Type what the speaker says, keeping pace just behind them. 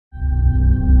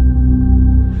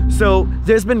So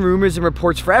there's been rumors and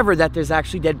reports forever that there's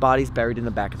actually dead bodies buried in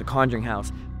the back of the Conjuring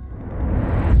house.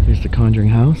 Here's the Conjuring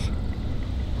house.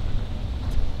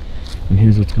 And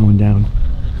here's what's going down.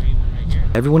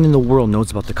 Everyone in the world knows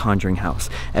about the Conjuring house.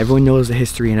 Everyone knows the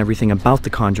history and everything about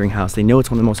the Conjuring house. They know it's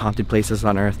one of the most haunted places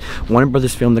on earth. Warner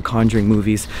Brothers filmed the Conjuring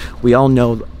movies. We all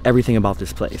know everything about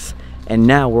this place. And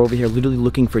now we're over here literally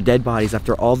looking for dead bodies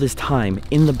after all this time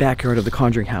in the backyard of the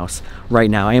Conjuring house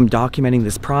right now. I am documenting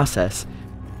this process.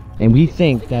 And we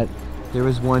think that there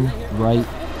is one right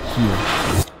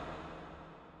here.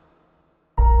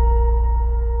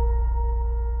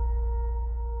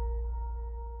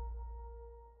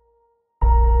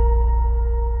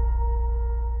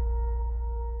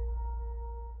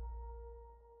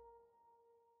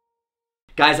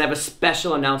 Guys, I have a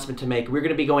special announcement to make. We're going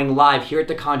to be going live here at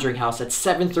the Conjuring house at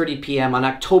 7:30 p.m. on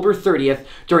October 30th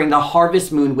during the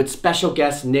Harvest Moon with special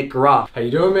guest Nick Groff. How you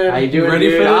doing, man? How you doing, ready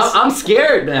dude? for this? I'm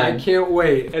scared, man. I can't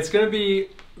wait. It's going to be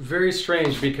very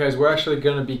strange because we're actually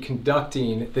going to be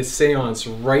conducting this seance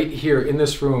right here in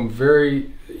this room.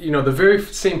 The very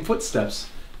same footsteps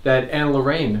that Anne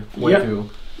Loraine went through.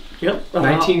 Yep.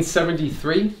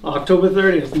 1973? October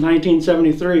 30th,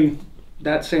 1973.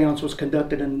 That seance was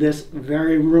conducted in this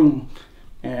very room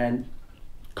and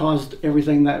caused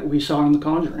everything that we saw in The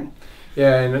Conjuring.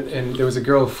 Yeah, and there was a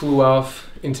girl who flew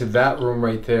off into that room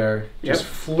right there. Just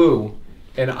flew.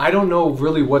 And I don't know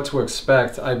really what to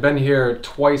expect. I've been here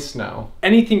twice now.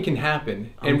 Anything can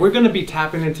happen. And we're going to be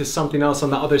tapping into something else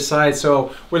on the other side.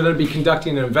 So we're going to be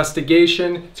conducting an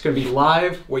investigation. It's going to be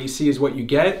live. What you see is what you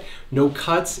get. No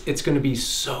cuts. It's going to be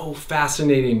so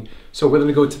fascinating. So we're going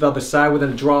to go to the other side. We're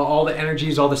going to draw all the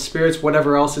energies, all the spirits,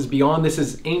 whatever else is beyond. This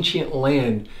is ancient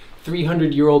land,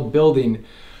 300-year-old building.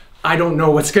 I don't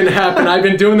know what's going to happen. I've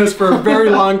been doing this for a very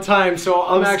long time. So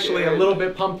I'm actually a little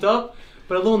bit pumped up.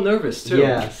 But a little nervous too.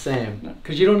 Yeah, same.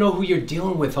 Because you don't know who you're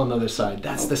dealing with on the other side.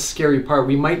 That's the scary part.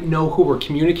 We might know who we're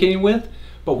communicating with,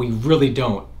 but we really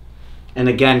don't. And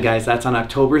again, guys, that's on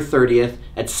October 30th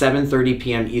at 7:30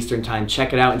 p.m. Eastern Time.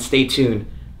 Check it out and stay tuned.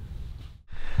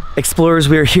 Explorers,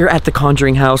 we are here at the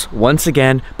Conjuring house once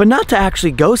again, but not to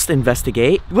actually ghost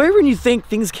investigate. Wherever you think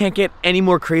things can't get any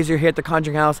more crazier here at the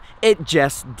Conjuring house, it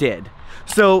just did.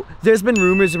 So there's been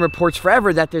rumors and reports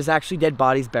forever that there's actually dead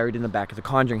bodies buried in the back of the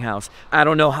Conjuring house. I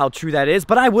don't know how true that is,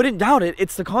 but I wouldn't doubt it.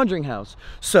 It's the Conjuring house.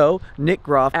 So Nick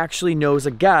Groff actually knows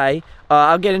a guy,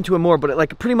 I'll get into it more, but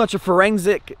like pretty much a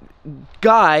forensic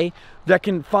guy that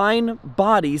can find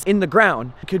bodies in the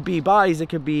ground. It could be bodies, it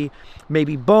could be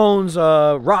maybe bones,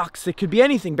 rocks, it could be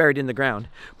anything buried in the ground.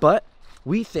 But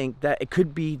we think that it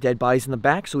could be dead bodies in the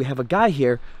back, so we have a guy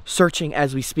here searching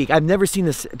as we speak. I've never seen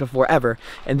this before, ever.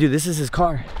 And dude, this is his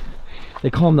car. They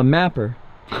call him the Mapper.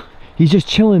 He's just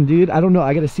chilling, dude. I don't know,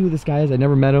 I gotta see who this guy is. I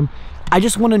never met him. I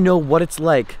just wanna know what it's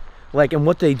like and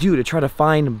what they do to try to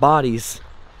find bodies,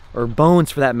 or bones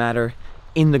for that matter,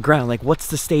 in the ground. Like, what's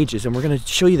the stages? And we're gonna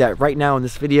show you that right now in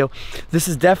this video. This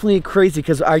is definitely crazy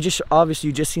because obviously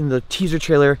you just seen the teaser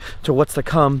trailer to what's to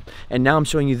come, and now I'm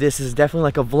showing you this. This is definitely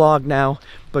like a vlog now,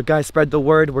 but guys, spread the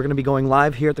word. We're gonna be going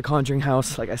live here at the Conjuring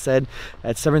house, like I said,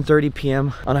 at 7:30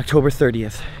 p.m. on October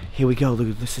 30th. Here we go,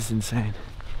 dude. This is insane.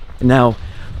 Now,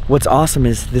 what's awesome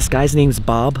is this guy's name's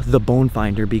Bob the Bone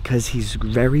Finder because he's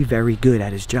very, very good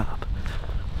at his job.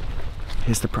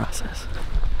 Here's the process.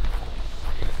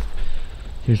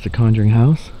 Here's the Conjuring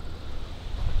house.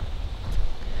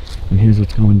 And here's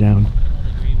what's going down.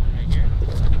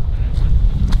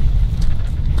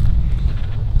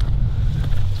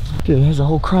 Dude, there's a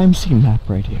whole crime scene map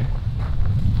right here.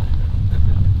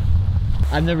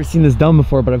 I've never seen this done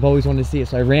before, but I've always wanted to see it.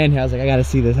 So I ran here, I was like, I gotta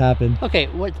see this happen. Okay,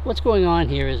 what's going on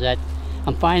here is that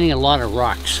I'm finding a lot of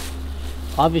rocks.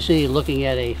 Obviously, you're looking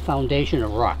at a foundation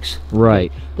of rocks.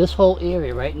 Right. This whole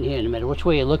area right in here, no matter which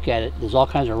way you look at it, there's all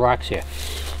kinds of rocks here.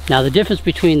 Now, the difference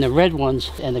between the red ones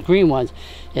and the green ones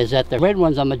is that the red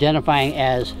ones I'm identifying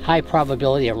as high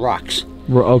probability of rocks.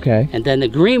 Okay. And then the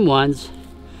green ones,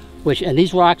 and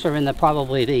these rocks are in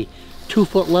probably the 2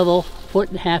 foot level,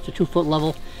 1.5 to 2 foot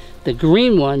level. The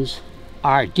green ones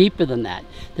are deeper than that.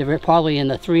 They're probably in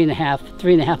the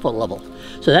 3.5 foot level.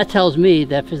 So that tells me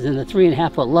that if it's in the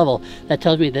 3.5 foot level, that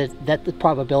tells me that that's the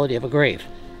probability of a grave.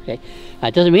 Okay,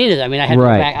 it doesn't mean it. I mean, I have to go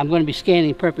back. I'm going to be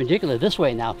scanning perpendicular this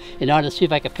way now in order to see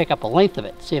if I can pick up a length of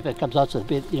it, see if it comes out to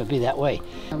be that way.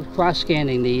 I'm cross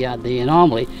scanning the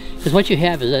anomaly, because what you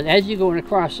have is that as you're going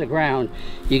across the ground,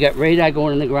 you got radar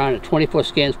going in the ground at 24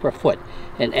 scans per foot,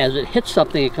 and as it hits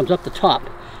something, it comes up the top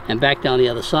and back down the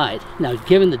other side. Now,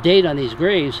 given the date on these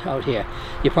graves out here,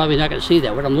 you're probably not going to see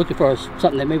that. What I'm looking for is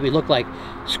something that maybe look like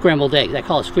scrambled eggs. I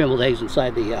call it scrambled eggs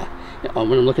inside the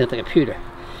when I'm looking at the computer.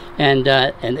 and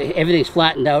everything's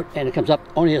flattened out, and it comes up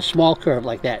only a small curve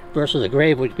like that, versus a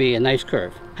grave would be a nice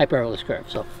curve, hyperbolous curve.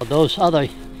 So those other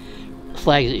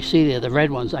flags that you see there, the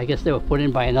red ones, I guess they were put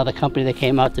in by another company that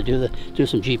came out to do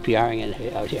some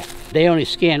GPRing out here. They only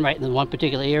scan right in one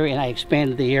particular area, and I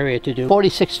expanded the area to do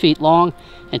 46 feet long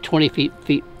and 20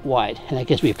 feet wide, and that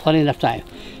gives me plenty enough time,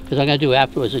 because I'm going to do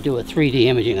afterwards to do a 3D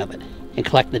imaging of it and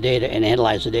collect the data and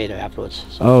analyze the data afterwards.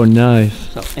 So, oh, nice.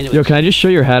 So anyways. Yo, can I just show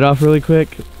your hat off really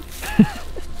quick?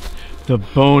 The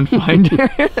bone finder.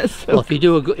 Well, if you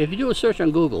do a search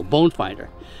on Google, bone finder,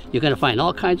 you're going to find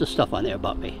all kinds of stuff on there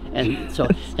about me. And so,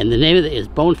 and the name of it is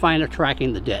Bone Finder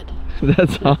Tracking the Dead.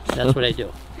 That's awesome. That's what I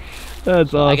do.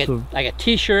 That's awesome. I got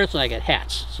T-shirts and I got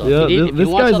hats. So yeah, if you this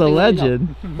want guy's a something,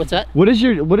 legend. What's that? What is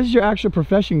your actual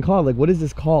profession called? Like, what is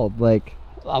this called? Like,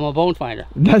 I'm a bone finder.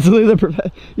 that's literally the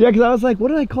profession. Yeah, because I was like, what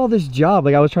did I call this job?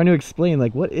 Like, I was trying to explain,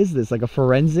 like, what is this? Like a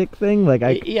forensic thing? Like,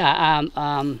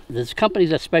 there's companies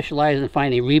that specialize in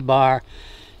finding rebar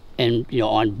and, you know,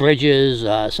 on bridges.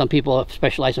 Some people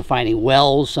specialize in finding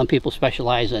wells. Some people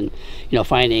specialize in, you know,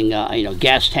 finding you know,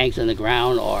 gas tanks in the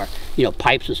ground, or, you know,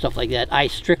 pipes and stuff like that. I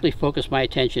strictly focus my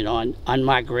attention on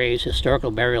unmarked graves,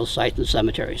 historical burial sites, and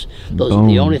cemeteries. Those are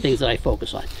the only things that I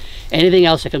focus on. Anything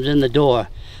else that comes in the door,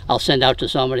 I'll send out to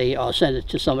somebody, or send it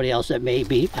to somebody else that may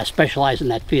be specialized in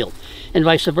that field, and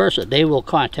vice versa. They will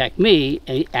contact me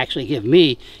and actually give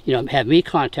me, you know, have me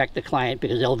contact the client,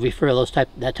 because they'll refer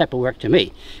that type of work to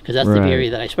me, because that's the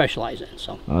area that I specialize in.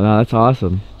 So. Oh no, that's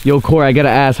awesome. Yo, Corey, I gotta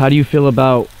ask, how do you feel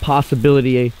about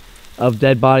possibility of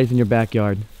dead bodies in your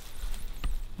backyard?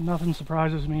 Nothing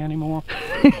surprises me anymore.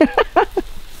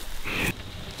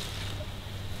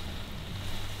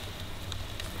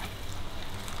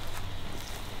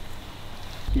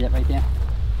 See that right there?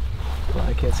 Well,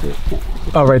 I can't see it.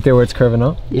 Oh, right there where it's curving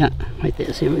up? Yeah, right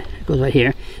there. See, it goes right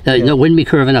here. No, it wouldn't be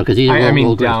curving up, because these are I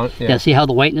mean down. Yeah, see how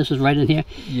the whiteness is right in here?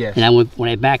 Yes. And then when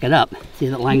I back it up, see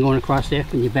that line going across there?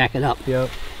 When you back it up, yep,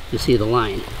 you see the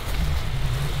line.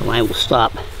 The line will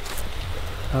stop.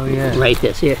 Oh, yeah. Right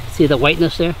there. See the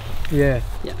whiteness there? Yeah.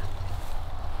 Yeah.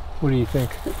 What do you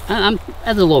think? I'm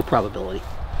at a low probability.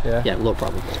 Yeah? Yeah, low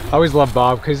probability. I always love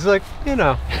Bob, because he's like, you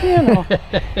know,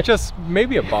 just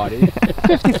maybe a body.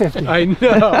 50-50. I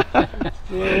know.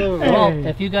 Well,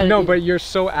 if you got no, but you're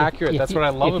so accurate. That's what I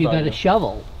love about you. If you got a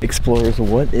shovel. Explorers,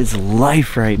 what is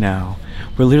life right now?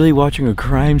 We're literally watching a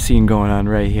crime scene going on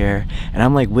right here, and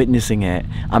I'm like witnessing it.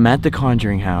 I'm at the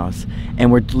Conjuring house,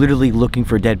 and we're literally looking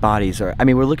for dead bodies, or I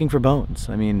mean, we're looking for bones.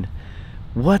 I mean,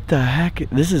 what the heck?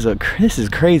 This is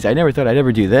crazy. I never thought I'd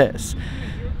ever do this.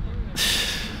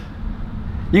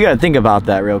 You gotta think about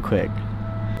that real quick. I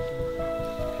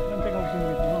don't think I was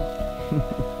gonna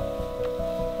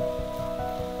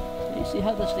get You see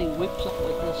how this thing whips up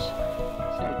like this? See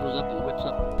how it goes up and whips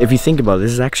up? If you think about it,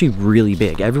 this is actually really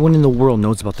big. Everyone in the world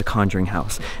knows about the Conjuring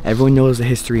house. Everyone knows the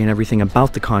history and everything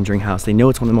about the Conjuring house. They know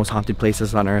it's one of the most haunted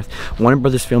places on earth. Warner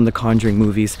Brothers filmed the Conjuring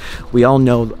movies. We all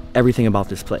know everything about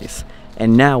this place.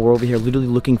 And now we're over here literally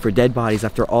looking for dead bodies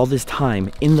after all this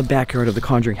time in the backyard of the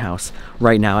Conjuring house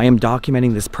right now. I am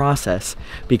documenting this process,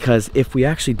 because if we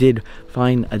actually did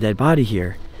find a dead body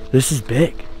here, this is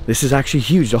big. This is actually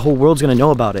huge. The whole world's gonna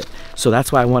know about it. So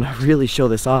that's why I want to really show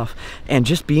this off. And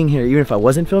just being here, even if I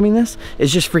wasn't filming this,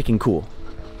 is just freaking cool.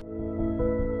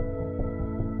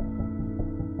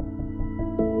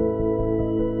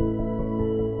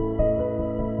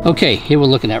 Okay, here we're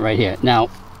looking at right here. Now,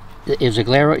 is the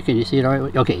glare, can you see it all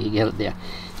right? Okay, you get it there.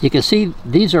 You can see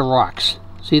these are rocks.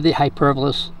 See the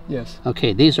hyperbolous? Yes.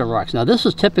 Okay, these are rocks. Now this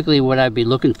is typically what I'd be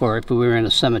looking for if we were in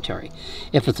a cemetery.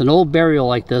 If it's an old burial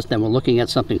like this, then we're looking at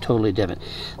something totally different.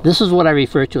 This is what I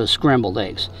refer to as scrambled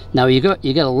eggs. Now you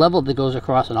get a level that goes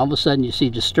across, and all of a sudden you see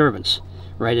disturbance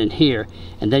right in here,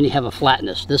 and then you have a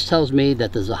flatness. This tells me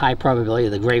that there's a high probability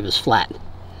the grave is flat,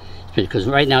 because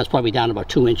right now it's probably down about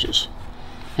 2 inches.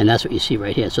 And that's what you see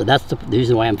right here. So that's the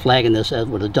reason why I'm flagging this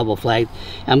with a double flag.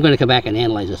 I'm going to come back and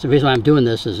analyze this. The reason why I'm doing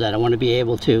this is that I want to be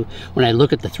able to, when I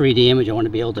look at the 3D image, I want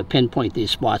to be able to pinpoint these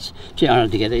spots to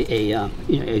get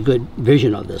a good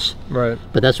vision of this. Right.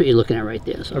 But that's what you're looking at right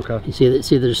there. So okay. You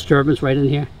see the disturbance right in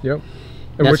here? Yep.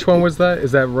 And which one was that?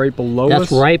 Is that right below us?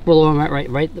 That's right below,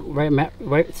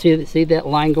 right. See that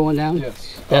line going down?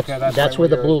 Yes. That's right where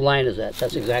the blue line is at.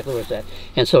 That's exactly where it's at.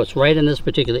 And so it's right in this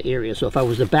particular area. So if I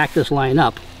was to back this line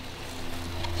up,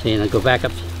 see, and I go back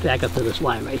up to this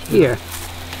line right here.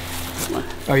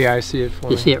 Oh yeah, I see it.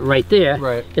 You see it right there.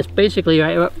 Right. It's basically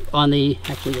right up on the,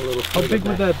 actually a little. How big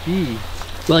would that be?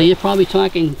 Well, you're probably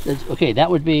talking, okay, that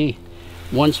would be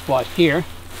one spot here.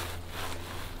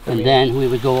 And then we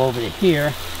would go over to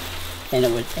here, and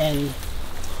it would end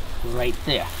right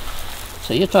there.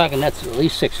 So you're talking that's at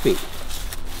least 6 feet.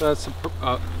 So that's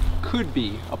could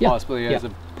be a possibility as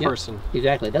a person.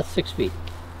 Exactly, that's 6 feet.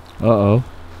 Uh-oh.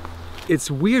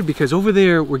 It's weird because over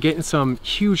there we're getting some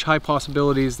huge high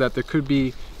possibilities that there could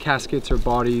be caskets or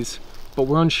bodies, but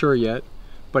we're unsure yet.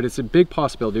 But it's a big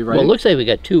possibility, right? Well, it looks like we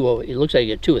got two over. It looks like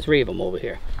you got 2 or 3 of them over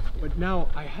here. But now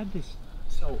I had this.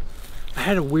 So I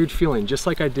had a weird feeling, just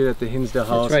like I did at the Hinsdale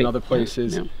House and other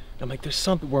places. Yeah. I'm like, there's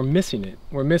something, we're missing it.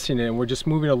 We're missing it, and we're just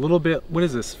moving a little bit. What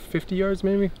is this, 50 yards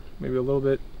maybe? Maybe a little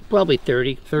bit? Probably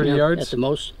 30. 30 yards? At the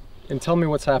most. And tell me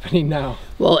what's happening now.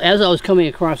 Well, as I was coming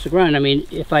across the ground, I mean,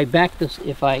 if I back this,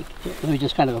 let me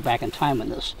just kind of go back in time on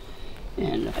this.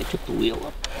 And if I took the wheel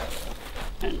up,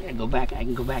 and I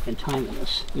can go back in time on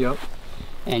this. Yep.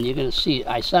 And you're gonna see,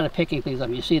 I started picking things up.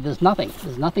 You see, there's nothing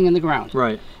in the ground.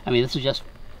 Right. I mean, this is just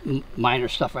minor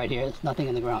stuff right here. There's nothing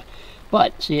in the ground.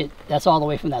 But see, that's all the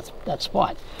way from that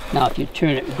spot. Now, if you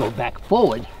turn it and go back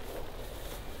forward,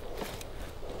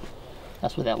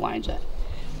 that's where that line's at.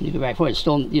 When you go back forward, it's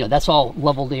still, you know, that's all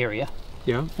leveled area.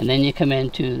 Yeah. And then you come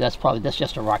into, that's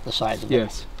just a rock the size of it.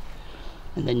 Yes.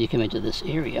 And then you come into this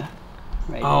area.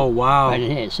 Right. Oh, wow. Right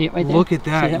in here. See it right there? Look at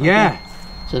that. Right Yeah. there?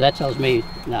 So that tells me,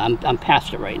 no, I'm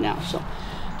past it right now. So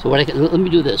what let me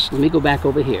do this. Let me go back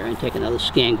over here and take another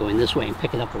scan going this way and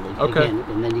pick it up a little again,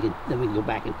 and then we can go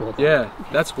back and forth. Yeah,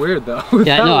 that's weird though.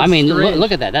 Yeah, no, I mean,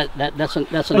 look at that. That's a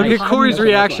Look nice. at Corey's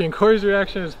reaction. Corey's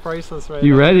reaction is priceless right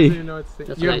You now. ready? You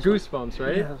have goosebumps,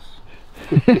 right? Yes.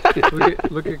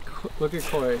 look at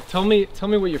Corey. Tell me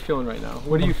what you're feeling right now.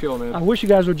 What do you feel, man? I wish you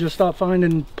guys would just stop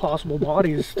finding possible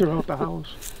bodies throughout the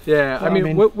house. Yeah, I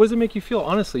mean, what does it make you feel?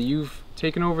 Honestly, you've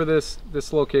taken over this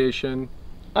location.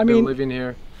 Been living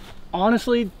here.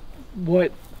 Honestly,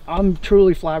 what I'm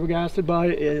truly flabbergasted by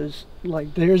is,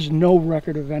 like, there's no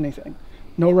record of anything.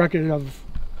 No record of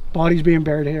bodies being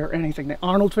buried here or anything. The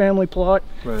Arnold family plot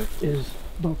is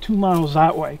about 2 miles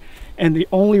that way. And the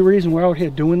only reason we're out here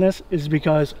doing this is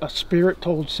because a spirit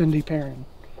told Cindy Perrin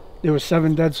there were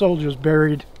 7 dead soldiers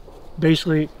buried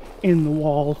basically in the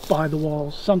wall, by the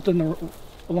wall, something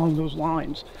along those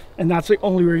lines. And that's the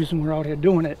only reason we're out here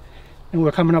doing it. And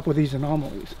we're coming up with these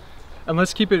anomalies. And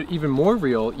let's keep it even more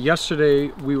real. Yesterday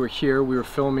we were here, we were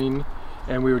filming,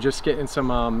 and we were just getting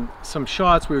some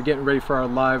shots. We were getting ready for our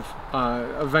live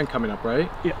event coming up, right?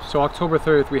 Yeah. So October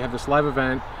 30th we have this live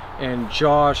event, and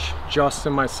Josh,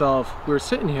 Justin, myself, we were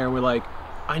sitting here and we're like,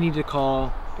 I need to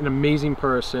call an amazing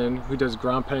person who does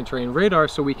ground penetrating radar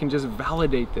so we can just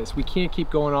validate this. We can't keep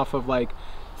going off of like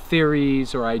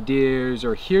theories or ideas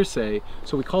or hearsay.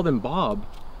 So we called him Bob,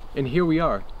 and here we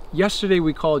are. Yesterday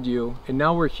we called you, and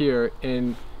now we're here,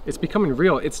 and it's becoming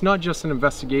real. It's not just an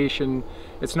investigation.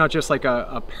 It's not just like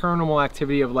a paranormal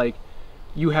activity of like,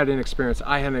 you had an experience,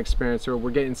 I had an experience, or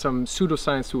we're getting some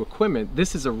pseudoscience to equipment.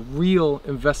 This is a real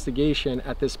investigation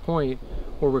at this point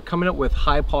where we're coming up with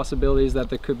high possibilities that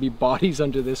there could be bodies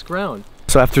under this ground.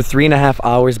 So after 3.5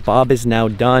 hours, Bob is now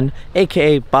done,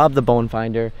 aka Bob the Bone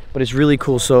Finder, but it's really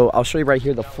cool. So I'll show you right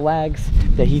here the flags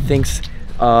that he thinks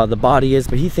the body is,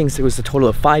 but he thinks it was a total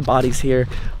of 5 bodies here.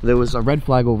 There was a red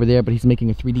flag over there, but he's making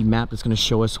a 3D map that's going to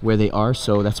show us where they are,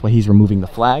 so that's why he's removing the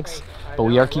flags. But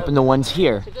we are keeping the ones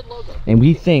here, and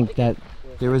we think that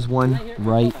there is one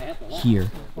right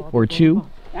here, or 2.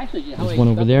 There's one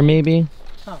over there maybe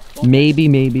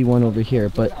one over here,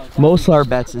 but most of our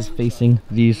bets is facing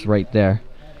these right there.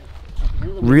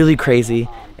 Really crazy,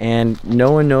 and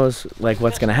no one knows like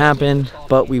what's gonna happen,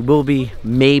 but we will be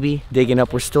maybe digging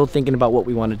up. We're still thinking about what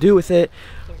we want to do with it,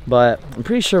 but I'm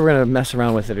pretty sure we're gonna mess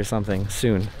around with it or something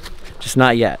soon, just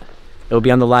not yet. It'll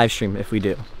be on the live stream if we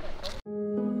do.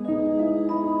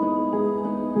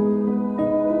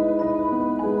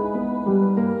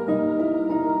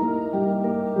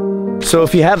 So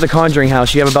if you have the Conjuring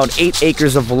house, you have about 8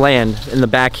 acres of land in the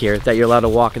back here that you're allowed to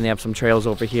walk, and they have some trails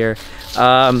over here.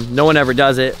 No one ever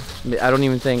does it. I don't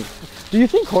even think. Do you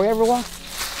think Corey ever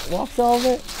walks all of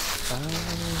it?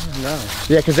 No.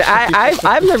 Yeah, because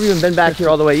I've never even been back here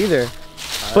all the way either.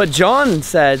 But John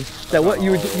said that what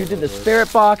you did the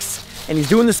spirit box, and he's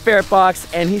doing the spirit box,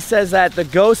 and he says that the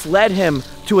ghost led him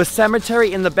to a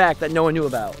cemetery in the back that no one knew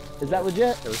about. Is that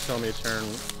legit? It was telling me to turn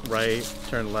right,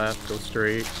 turn left, go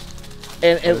straight.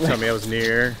 And It was telling me I was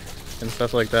near and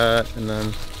stuff like that. And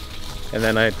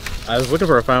then I was looking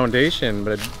for a foundation,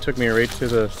 but it took me right to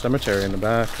the cemetery in the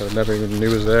back. I never even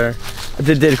knew it was there.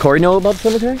 Did Corey know about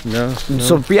the cemetery? No.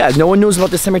 So yeah, no one knows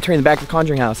about the cemetery in the back of the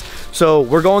Conjuring house. So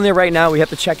we're going there right now. We have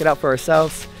to check it out for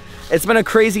ourselves. It's been a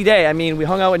crazy day. I mean, we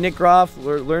hung out with Nick Groff,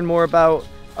 learned more about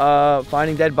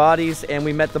finding dead bodies, and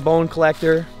we met the bone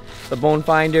collector, the bone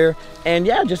finder, and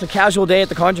yeah, just a casual day at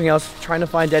the Conjuring house trying to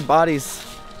find dead bodies.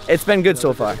 It's been good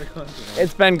so far.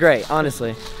 It's been great,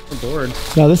 honestly. I'm bored.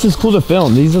 Now this is cool to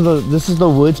film. This is the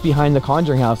woods behind the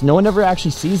Conjuring house. No one ever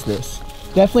actually sees this.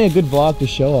 Definitely a good vlog to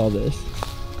show all this.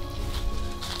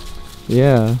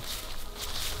 Yeah.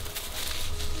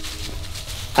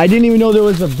 I didn't even know there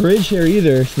was a bridge here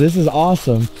either, so this is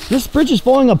awesome. This bridge is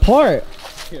falling apart.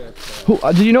 Yeah, Who,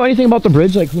 did you know anything about the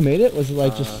bridge? Like, who made it? Was it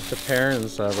like just... The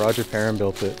parents, Roger Perrin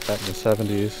built it back in the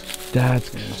 70s. That's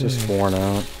cool. It's just worn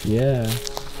out. Yeah.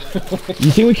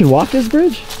 You think we can walk this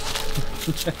bridge?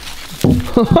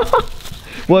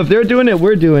 Well, if they're doing it,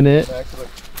 we're doing it.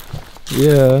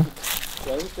 Yeah.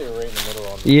 I would say right in the middle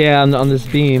on this. Yeah, on this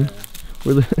beam.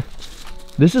 We're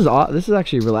this is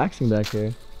actually relaxing back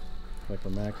here. Like for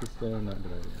Max's there, not a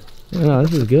good idea. No,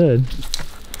 this is good.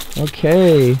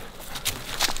 Okay.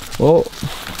 Well,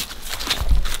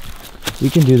 we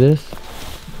can do this.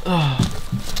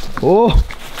 Oh.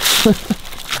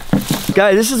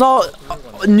 Guys, this is all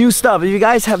new stuff. If you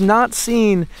guys have not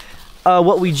seen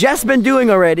what we just been doing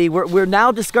already, we're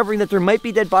now discovering that there might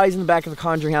be dead bodies in the back of the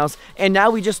Conjuring house. And now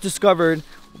we just discovered,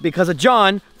 because of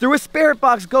John, through a spirit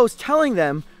box ghost telling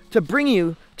them to bring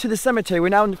you to the cemetery. We're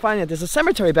now finding that there's a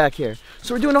cemetery back here.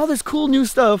 So we're doing all this cool new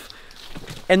stuff.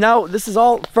 And now this is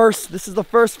all first. This is the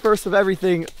first of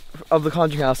everything of the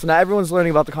Conjuring house. So now everyone's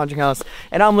learning about the Conjuring house.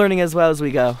 And I'm learning as well as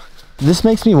we go. This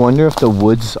makes me wonder if the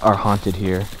woods are haunted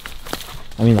here.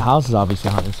 I mean, the house is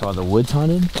obviously haunted, so are the woods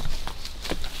haunted?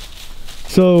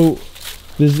 So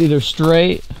this is either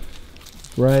straight,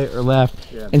 right, or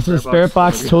left. Yeah, and so the spirit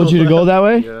box told you to go that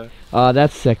way? Yeah.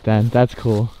 That's sick then. That's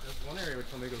cool. There's one area which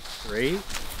told me to go straight,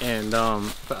 and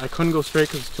but I couldn't go straight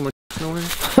because it's too much noise.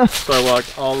 So I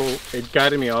walked it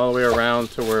guided me all the way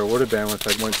around to where it would have been if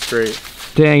I went straight.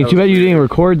 Dang, too bad you didn't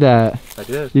record that. I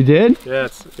did. You did? Yeah,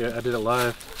 I did it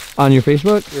live. On your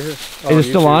Facebook? Yeah. Is it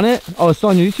still on it? Oh, it's still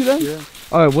on your YouTube then? Yeah.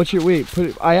 Alright, what's your,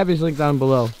 I have his link down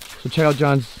below. So check out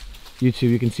John's YouTube,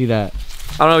 you can see that.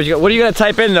 I don't know what are you gonna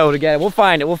type in though to get it? We'll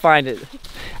find it.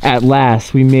 At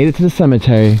last, we made it to the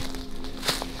cemetery.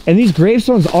 And these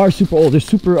gravestones are super old. They're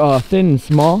super thin and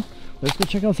small. Let's go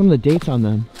check out some of the dates on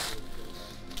them.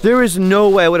 There is no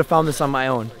way I would have found this on my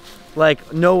own.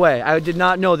 Like, no way. I did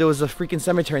not know there was a freaking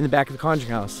cemetery in the back of the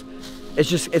Conjuring house.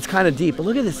 It's kind of deep. But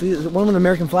look at this. One with an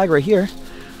American flag right here.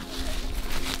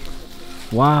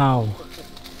 Wow.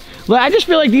 Look, I just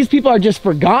feel like these people are just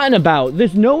forgotten about.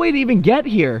 There's no way to even get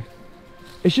here.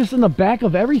 It's just in the back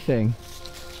of everything.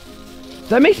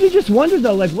 That makes me just wonder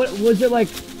though, like what was it like,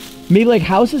 maybe like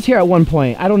houses here at one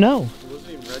point? I don't know. It wasn't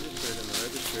even registered in the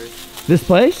registry. This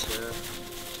place?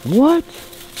 Yeah. What?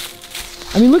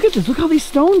 I mean, look at this. Look how these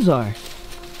stones are.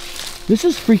 This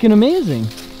is freaking amazing.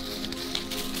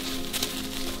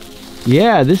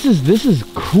 Yeah, this is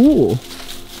cool.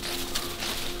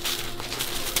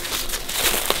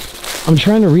 I'm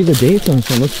trying to read the dates on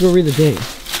some. Let's go read the date.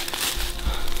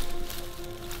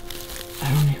 I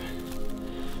don't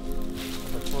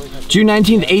even... June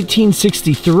 19th,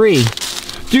 1863.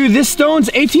 Dude, this stone's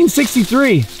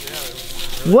 1863.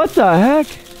 What the heck?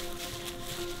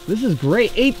 This is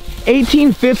great.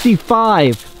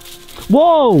 1855.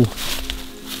 Whoa!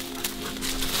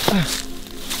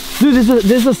 Dude,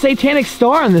 there's a satanic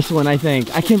star on this one, I think.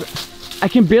 I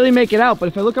can barely make it out, but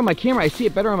if I look on my camera, I see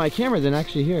it better on my camera than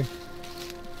actually here.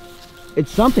 It's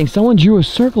something. Someone drew a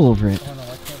circle over it. Oh, no,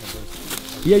 I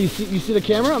can't. Yeah, you see the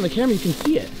camera? On the camera, you can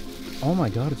see it. Oh my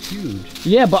god, it's huge.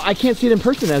 Yeah, but I can't see it in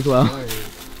person as well. Right.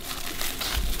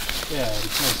 Yeah,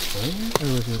 it's not square?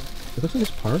 Or is it? It looks like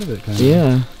it's part of it, kind of.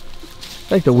 Yeah.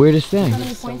 Like the weirdest thing. How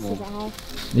many points does it have?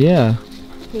 Yeah.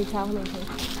 Can you tell how many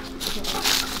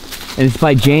points? And it's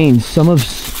by James, some of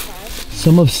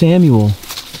Samuel.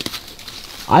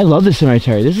 I love this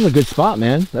cemetery. This is a good spot,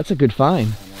 man. That's a good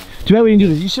find. Too bad we didn't do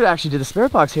this. You should actually do the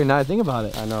spirit box here now I think about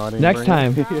it. I know, I didn't Next bring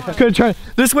time. it. Could have tried.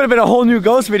 This would have been a whole new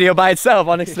ghost video by itself,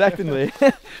 unexpectedly.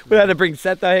 We had to bring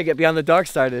Seth out here, get Beyond the Dark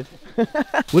started.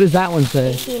 What does that one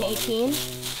say? 1818.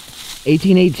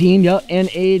 1818, yep, and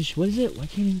age, what is it? Why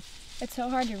can't you... It's so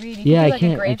hard to read. You Yeah,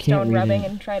 can do like a gravestone read rubbing it.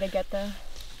 and try to get the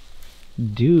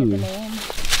Dude, name.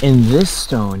 and this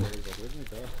stone,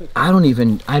 I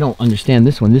don't understand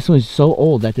this one. This one is so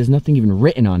old that there's nothing even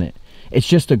written on it. It's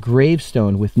just a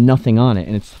gravestone with nothing on it.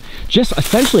 And it's just,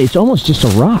 essentially, it's almost just a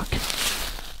rock.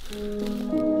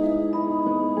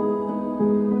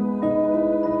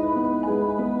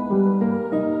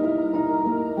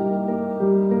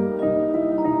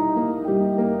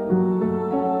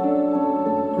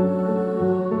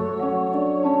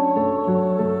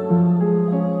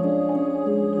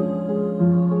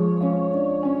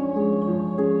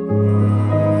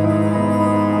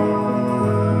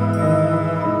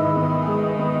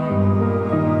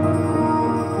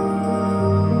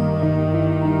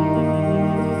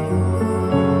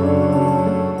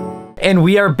 And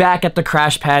we are back at the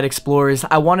Crash Pad Explorers.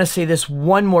 I want to say this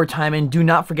one more time, and do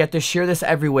not forget to share this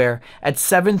everywhere. At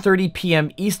 7:30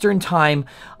 p.m. Eastern Time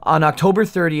on October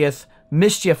 30th,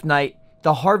 Mischief Night,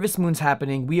 the Harvest Moon's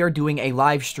happening. We are doing a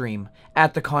live stream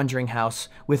at the Conjuring House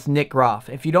with Nick Groff.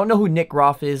 If you don't know who Nick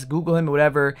Groff is, Google him or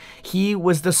whatever. He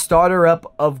was the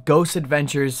starter-up of Ghost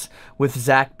Adventures with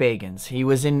Zach Bagans. He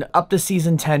was in up to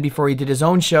season 10 before he did his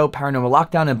own show, Paranormal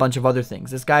Lockdown, and a bunch of other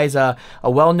things. This guy's a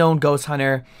well-known ghost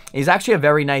hunter. He's actually a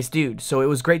very nice dude, so it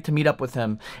was great to meet up with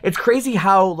him. It's crazy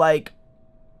how, like,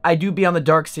 I do Beyond the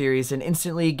Dark series and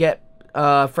instantly get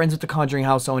friends with the Conjuring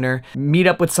House owner, meet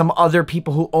up with some other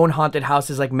people who own haunted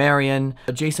houses like Marion,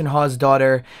 Jason Hawes'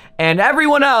 daughter, and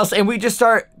everyone else, and we just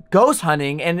start ghost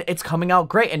hunting, and it's coming out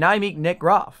great, and now I meet Nick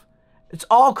Groff. It's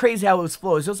all crazy how it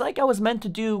flows. It was like I was meant to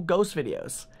do ghost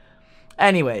videos.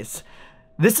 Anyways,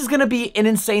 this is gonna be an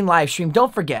insane live stream.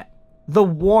 Don't forget, the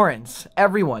Warrens,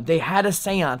 everyone, they had a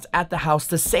seance at the house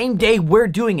the same day we're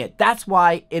doing it. That's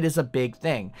why it is a big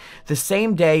thing. The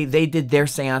same day they did their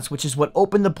seance, which is what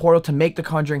opened the portal to make the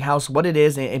Conjuring House what it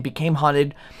is, and it became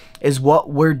haunted, is what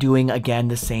we're doing again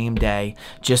the same day,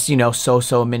 just, you know,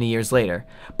 so many years later.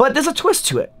 But there's a twist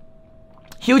to it.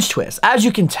 Huge twist. As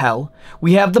you can tell,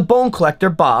 we have the bone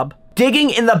collector, Bob, digging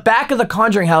in the back of the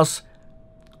Conjuring House.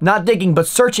 Not digging, but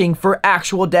searching for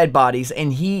actual dead bodies.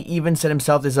 And he even said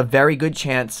himself, there's a very good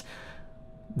chance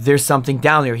there's something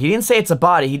down there. He didn't say it's a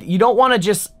body. You don't want to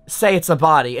just say it's a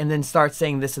body and then start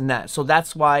saying this and that. So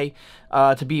that's why,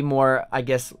 to be more, I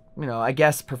guess,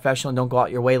 professional and don't go out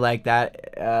your way like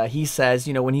that, he says,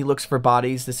 you know, when he looks for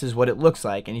bodies, this is what it looks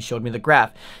like. And he showed me the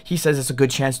graph. He says it's a good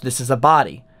chance this is a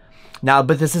body. Now,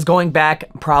 but this is going back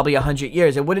probably 100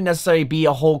 years. It wouldn't necessarily be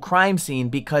a whole crime scene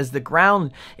because the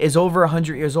ground is over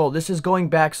 100 years old. This is going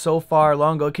back so far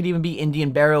long ago. It could even be Indian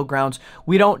burial grounds.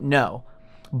 We don't know.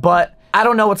 But I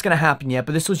don't know what's going to happen yet.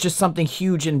 But this was just something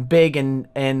huge and big,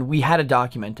 and we had to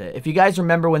document it. If you guys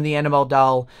remember when the Annabelle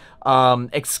doll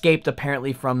escaped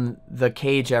apparently from the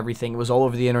cage, everything, it was all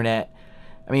over the internet.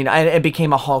 I mean, it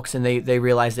became a hoax and they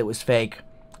realized it was fake.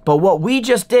 But what we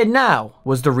just did now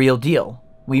was the real deal.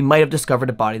 We might have discovered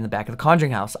a body in the back of the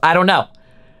Conjuring House. I don't know.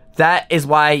 That is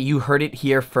why you heard it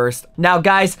here first. Now,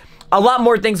 guys, a lot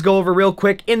more things go over real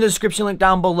quick in the description link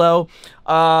down below.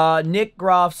 Nick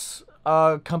Groff's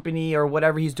company or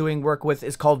whatever he's doing work with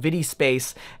is called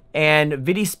VidiSpace. And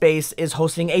VidiSpace is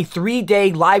hosting a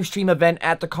 3-day live stream event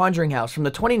at the Conjuring House from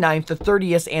the 29th, the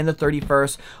 30th, and the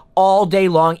 31st, all day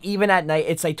long, even at night.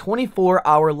 It's a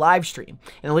 24-hour live stream.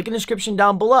 And the link in the description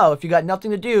down below, if you got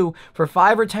nothing to do, for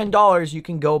 $5 or $10, you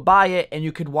can go buy it, and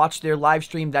you could watch their live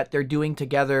stream that they're doing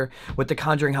together with the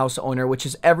Conjuring House owner, which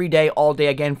is every day, all day,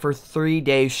 again, for 3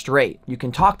 days straight. You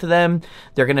can talk to them.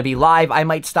 They're going to be live. I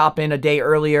might stop in a day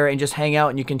earlier and just hang out,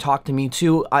 and you can talk to me,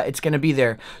 too. It's going to be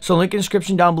there. So link in the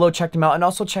description down below. Check them out, and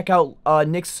also check out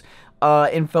Nick's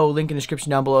info, link in the description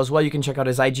down below as well. You can check out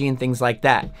his IG and things like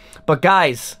that. But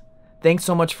guys, thanks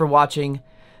so much for watching.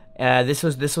 This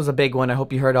was a big one. I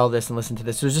hope you heard all this and listened to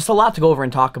this. There's just a lot to go over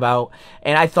and talk about,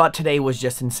 and I thought today was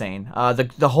just insane.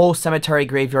 The whole cemetery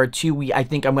graveyard too. I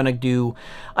think I'm gonna do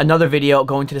another video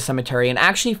going to the cemetery and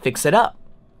actually fix it up.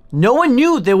 No one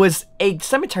knew there was a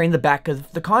cemetery in the back of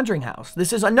the Conjuring House.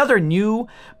 This is another new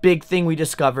big thing we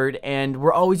discovered, and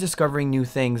we're always discovering new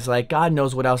things. Like, God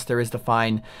knows what else there is to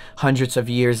find hundreds of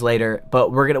years later.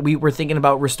 But we're thinking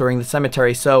about restoring the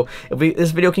cemetery. So if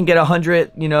this video can get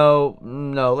 100, you know,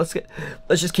 no, let's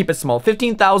just keep it small.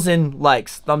 15,000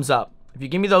 likes, thumbs up. If you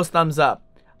give me those thumbs up,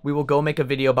 we will go make a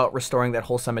video about restoring that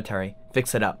whole cemetery,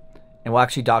 fix it up, and we'll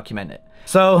actually document it.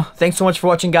 So, thanks so much for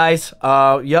watching, guys.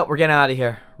 Yep, we're getting out of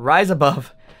here. Rise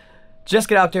above. Just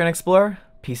get out there and explore.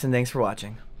 Peace and thanks for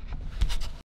watching.